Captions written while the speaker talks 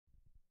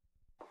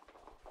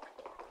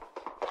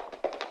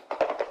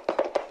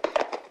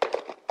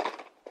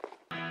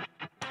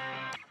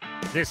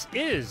This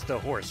is the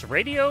Horse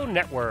Radio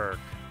Network.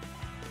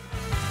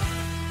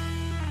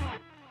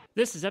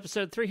 This is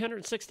episode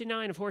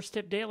 369 of Horse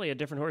Tip Daily, a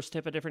different horse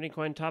tip, a different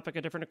equine topic,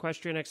 a different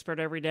equestrian expert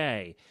every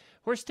day.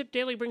 Horse Tip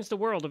Daily brings the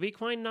world of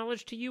equine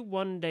knowledge to you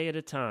one day at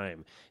a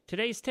time.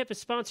 Today's tip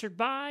is sponsored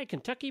by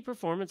Kentucky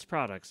Performance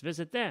Products.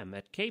 Visit them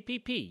at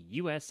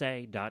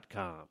kppusa.com.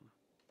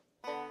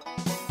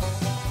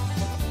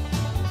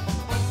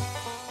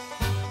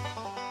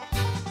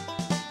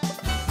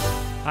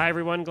 Hi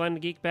everyone, Glenn the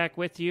Geek back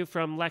with you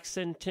from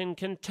Lexington,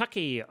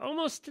 Kentucky.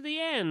 Almost to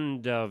the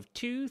end of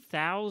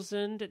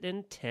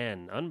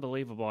 2010.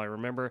 Unbelievable. I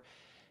remember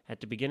at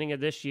the beginning of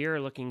this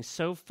year looking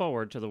so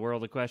forward to the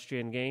World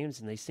Equestrian Games,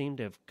 and they seem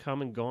to have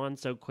come and gone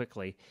so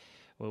quickly.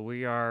 Well,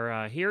 we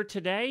are here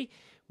today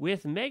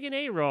with Megan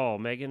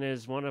Ayrault. Megan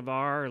is one of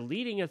our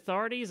leading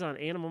authorities on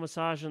animal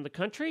massage in the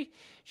country.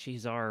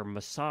 She's our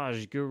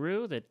massage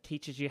guru that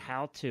teaches you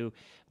how to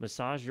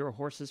massage your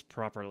horses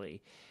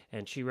properly.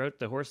 And she wrote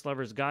The Horse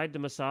Lover's Guide to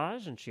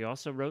Massage, and she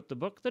also wrote the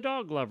book The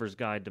Dog Lover's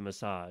Guide to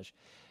Massage.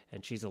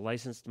 And she's a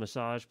licensed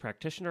massage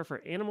practitioner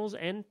for animals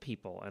and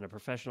people, and a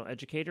professional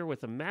educator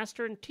with a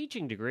master in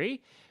teaching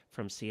degree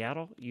from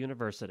Seattle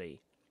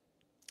University.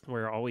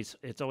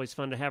 It's always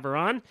fun to have her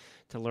on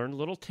to learn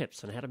little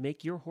tips on how to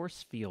make your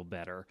horse feel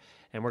better.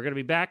 And we're going to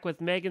be back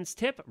with Megan's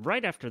tip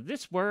right after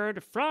this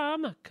word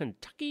from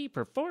Kentucky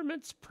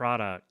Performance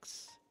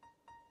Products.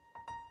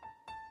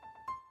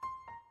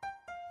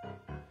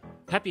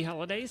 Happy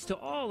holidays to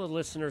all the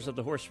listeners of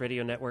the Horse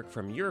Radio Network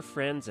from your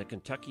friends at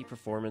Kentucky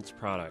Performance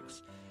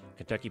Products.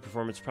 Kentucky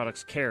Performance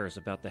Products cares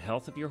about the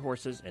health of your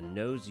horses and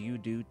knows you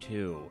do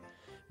too.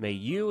 May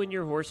you and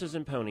your horses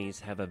and ponies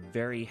have a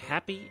very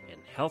happy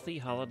and healthy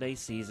holiday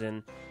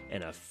season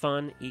and a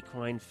fun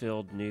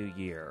equine-filled new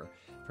year.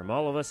 From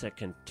all of us at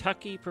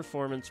Kentucky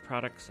Performance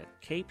Products at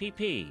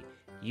kppusa.com.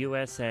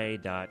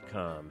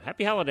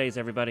 Happy holidays,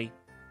 everybody.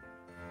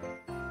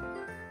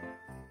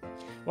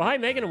 Well, hi,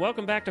 Megan, and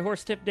welcome back to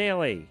Horse Tip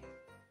Daily.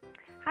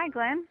 Hi,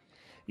 Glenn.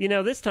 You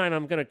know, this time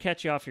I'm going to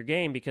catch you off your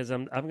game because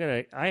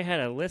I had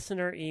a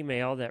listener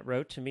email that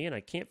wrote to me, and I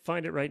can't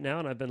find it right now,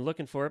 and I've been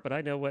looking for it, but I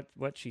know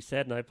what she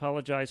said, and I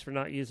apologize for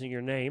not using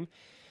your name.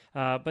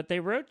 But they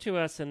wrote to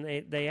us, and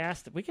they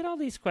asked, we get all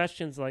these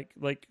questions like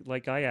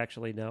I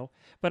actually know.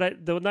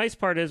 But the nice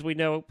part is we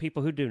know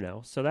people who do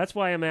know. So that's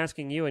why I'm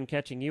asking you and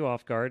catching you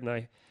off guard,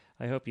 and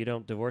I hope you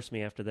don't divorce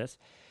me after this.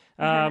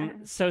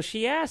 So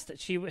she asked,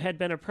 she had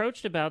been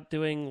approached about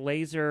doing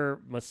laser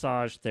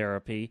massage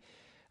therapy.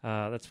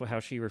 That's how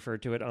she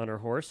referred to it on her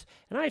horse.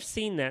 And I've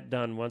seen that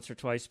done once or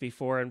twice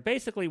before. And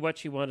basically what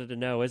she wanted to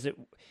know, is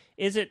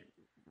it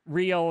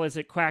real? Is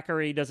it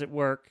quackery? Does it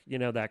work? You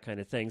know, that kind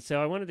of thing.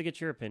 So I wanted to get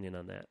your opinion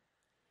on that.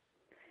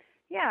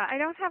 Yeah, I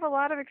don't have a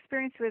lot of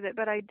experience with it,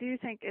 but I do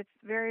think it's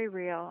very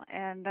real.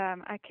 And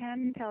I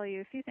can tell you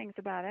a few things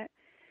about it.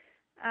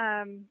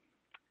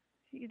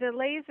 The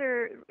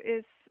laser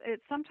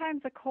it's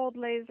sometimes a cold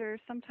laser,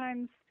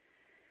 sometimes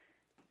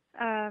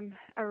a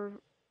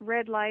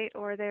red light,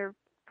 or there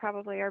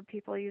probably are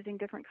people using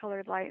different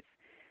colored lights.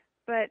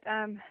 But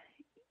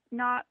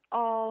not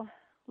all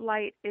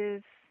light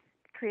is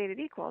created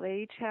equal.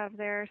 They each have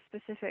their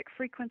specific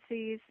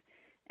frequencies,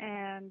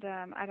 and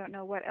I don't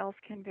know what else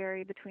can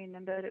vary between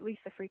them, but at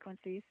least the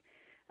frequencies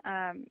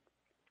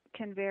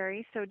can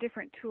vary. So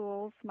different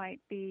tools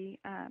might be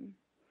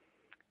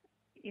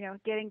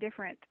getting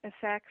different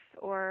effects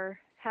or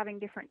having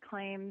different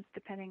claims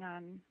depending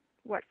on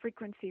what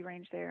frequency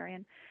range they're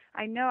in.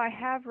 I know I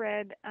have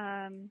read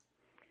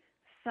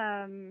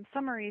some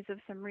summaries of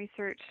some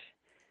research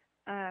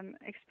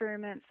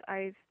experiments,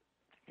 I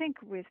think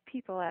with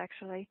people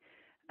actually,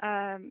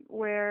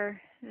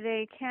 where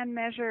they can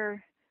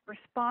measure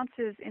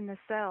responses in the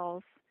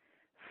cells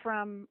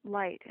from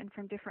light and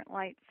from different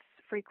light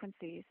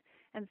frequencies.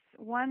 And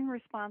one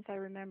response I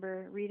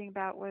remember reading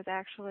about was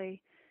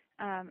actually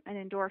an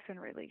endorphin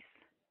release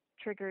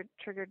triggered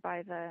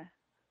by the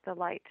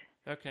light.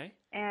 Okay.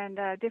 And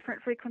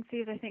different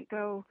frequencies, I think,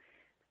 go.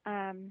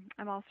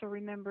 I'm also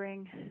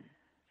remembering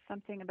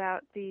something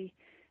about the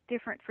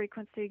different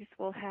frequencies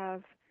will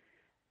have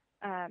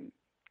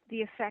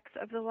the effects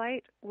of the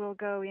light will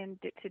go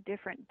into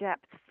different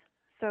depths.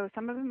 So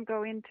some of them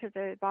go into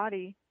the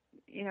body,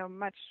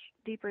 much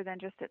deeper than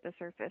just at the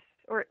surface,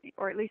 or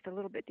at least a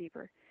little bit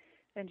deeper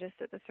than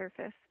just at the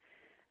surface.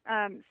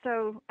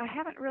 So I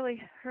haven't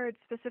really heard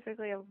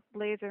specifically of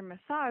laser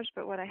massage,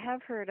 but what I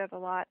have heard of a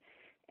lot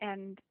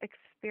and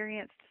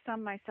experienced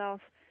some myself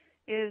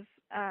is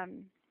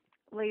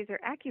laser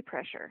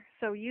acupressure.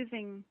 So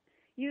using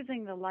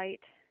the light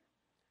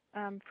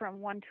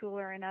from one tool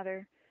or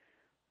another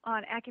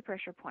on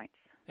acupressure points.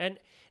 And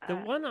the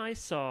one I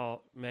saw,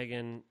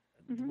 Megan,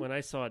 when I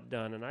saw it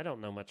done, and I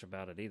don't know much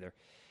about it either,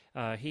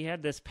 he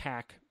had this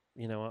pack,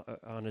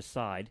 on his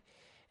side,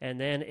 and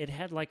then it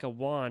had like a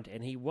wand,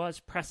 and he was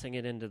pressing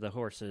it into the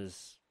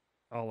horses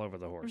all over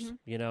the horse.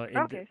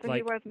 Okay, so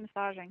he was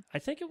massaging. I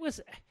think it was,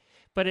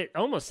 but it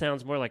almost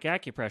sounds more like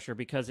acupressure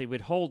because he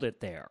would hold it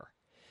there.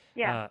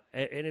 Yeah.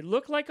 And it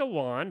looked like a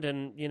wand,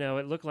 and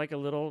it looked like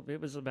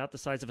it was about the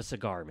size of a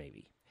cigar,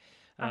 maybe.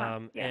 Yeah.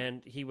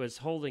 And he was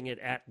holding it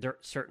at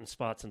certain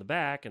spots in the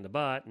back and the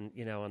butt,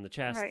 and on the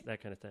chest, Right.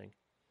 that kind of thing.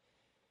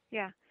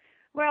 Yeah.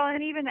 Well,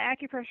 and even the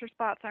acupressure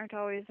spots aren't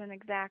always an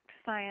exact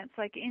science.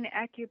 Like in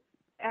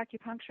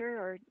acupuncture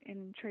or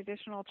in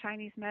traditional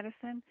Chinese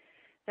medicine,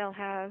 they'll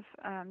have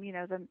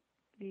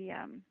the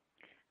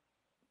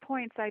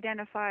points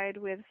identified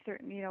with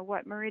certain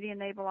what meridian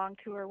they belong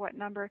to or what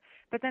number.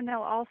 But then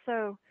they'll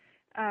also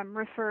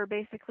refer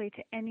basically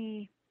to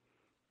any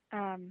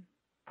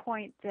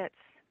point that's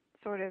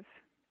sort of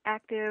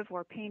active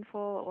or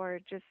painful or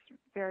just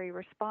very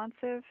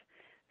responsive.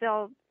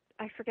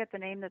 I forget the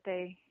name that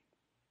they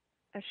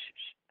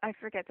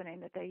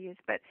use,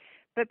 but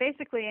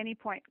basically any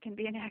point can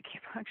be an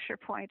acupuncture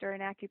point or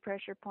an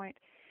acupressure point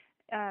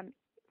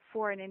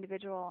for an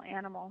individual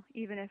animal,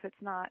 even if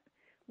it's not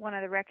one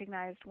of the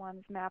recognized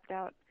ones mapped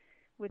out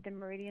with the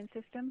meridian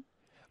system.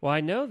 Well,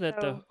 I know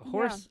that the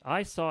horse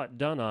I saw it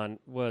done on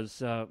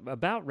was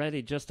about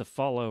ready just to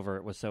fall over.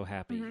 It was so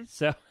happy. Mm-hmm.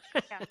 So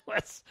it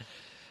was.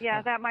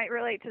 Yeah, that might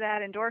relate to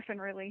that endorphin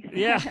release.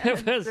 Yeah,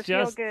 it was the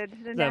just feel-good,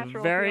 the a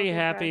natural very feel-good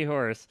happy drug.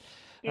 horse.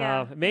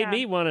 Yeah, made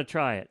me want to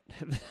try it.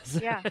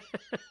 Yeah.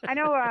 I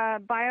know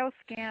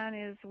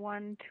BioScan is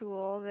one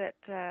tool that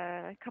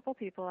a couple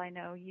people I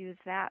know use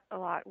that a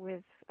lot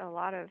with a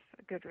lot of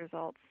good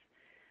results.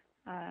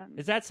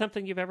 Is that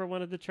something you've ever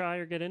wanted to try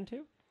or get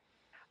into?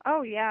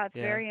 Oh yeah, it's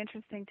very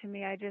interesting to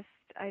me. I just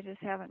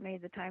haven't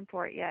made the time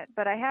for it yet.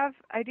 But I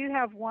do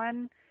have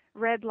one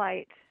red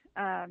light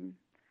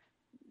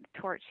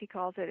torch, he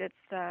calls it.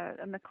 It's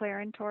a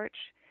McLaren torch,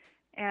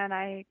 and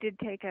I did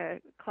take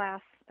a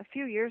class a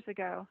few years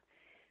ago,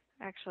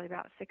 actually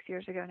about 6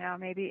 years ago now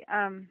maybe.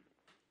 And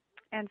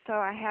so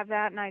I have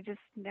that, and I just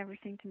never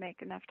seem to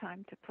make enough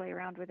time to play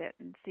around with it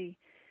and see.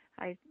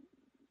 I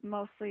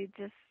mostly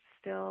just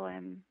still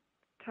am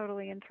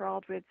totally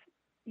enthralled with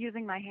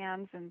using my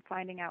hands and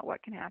finding out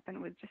what can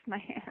happen with just my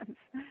hands.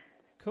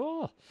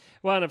 Cool.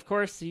 Well, and of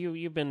course,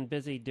 you've been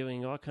busy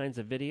doing all kinds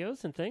of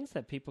videos and things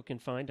that people can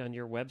find on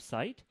your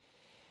website.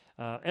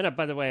 And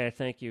by the way, I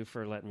thank you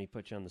for letting me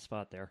put you on the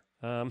spot there.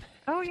 Oh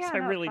yeah, it's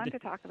fun to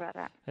talk about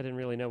that. I didn't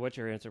really know what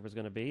your answer was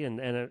going to be,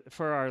 and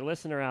for our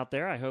listener out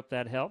there, I hope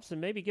that helps,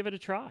 and maybe give it a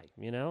try.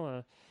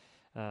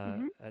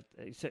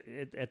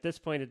 At this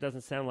point, it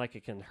doesn't sound like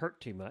it can hurt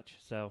too much.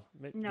 So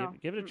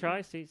give it a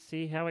try.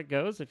 See how it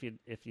goes. If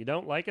you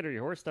don't like it or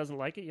your horse doesn't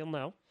like it, you'll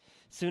know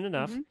soon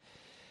enough.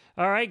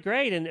 All right,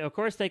 great. And, of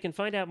course, they can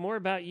find out more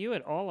about you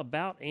at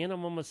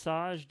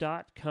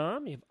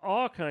allaboutanimalmassage.com. You have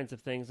all kinds of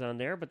things on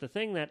there, but the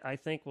thing that I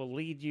think will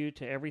lead you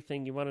to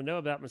everything you want to know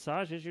about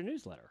massage is your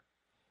newsletter.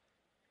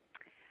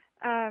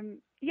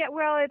 Yeah,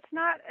 well, it's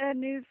not a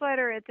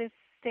newsletter at this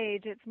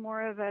stage. It's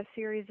more of a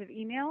series of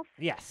emails.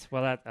 Yes.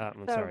 Well,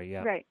 I'm sorry,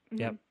 yeah. Right. Mm-hmm.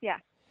 Yep. Yeah.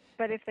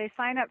 But if they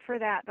sign up for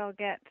that, they'll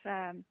get,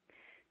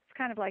 it's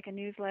kind of like a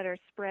newsletter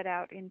spread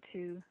out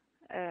into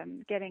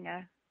getting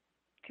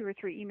 2 or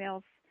 3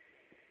 emails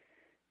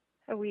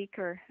a week,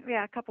 or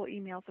a couple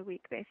emails a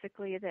week,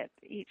 basically, that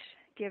each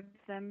gives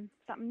them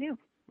something new.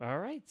 All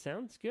right,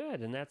 sounds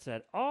good. And that's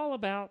at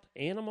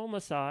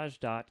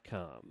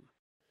allaboutanimalmassage.com.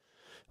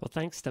 Well,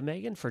 thanks to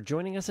Megan for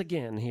joining us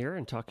again here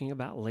and talking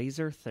about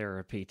laser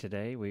therapy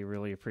today. We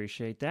really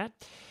appreciate that.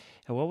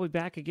 And we'll be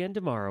back again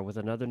tomorrow with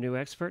another new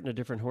expert and a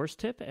different horse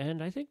tip.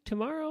 And I think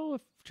tomorrow,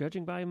 if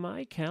judging by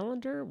my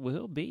calendar,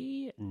 will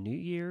be New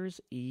Year's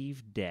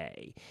Eve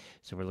day.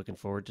 So we're looking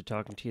forward to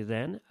talking to you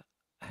then.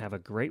 Have a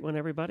great one,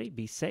 everybody.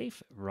 Be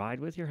safe.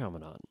 Ride with your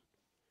helmet on.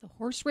 The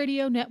Horse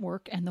Radio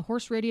Network and the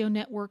Horse Radio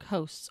Network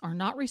hosts are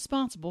not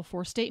responsible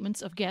for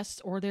statements of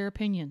guests or their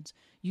opinions.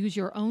 Use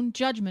your own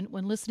judgment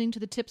when listening to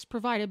the tips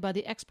provided by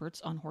the experts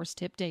on Horse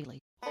Tip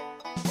Daily.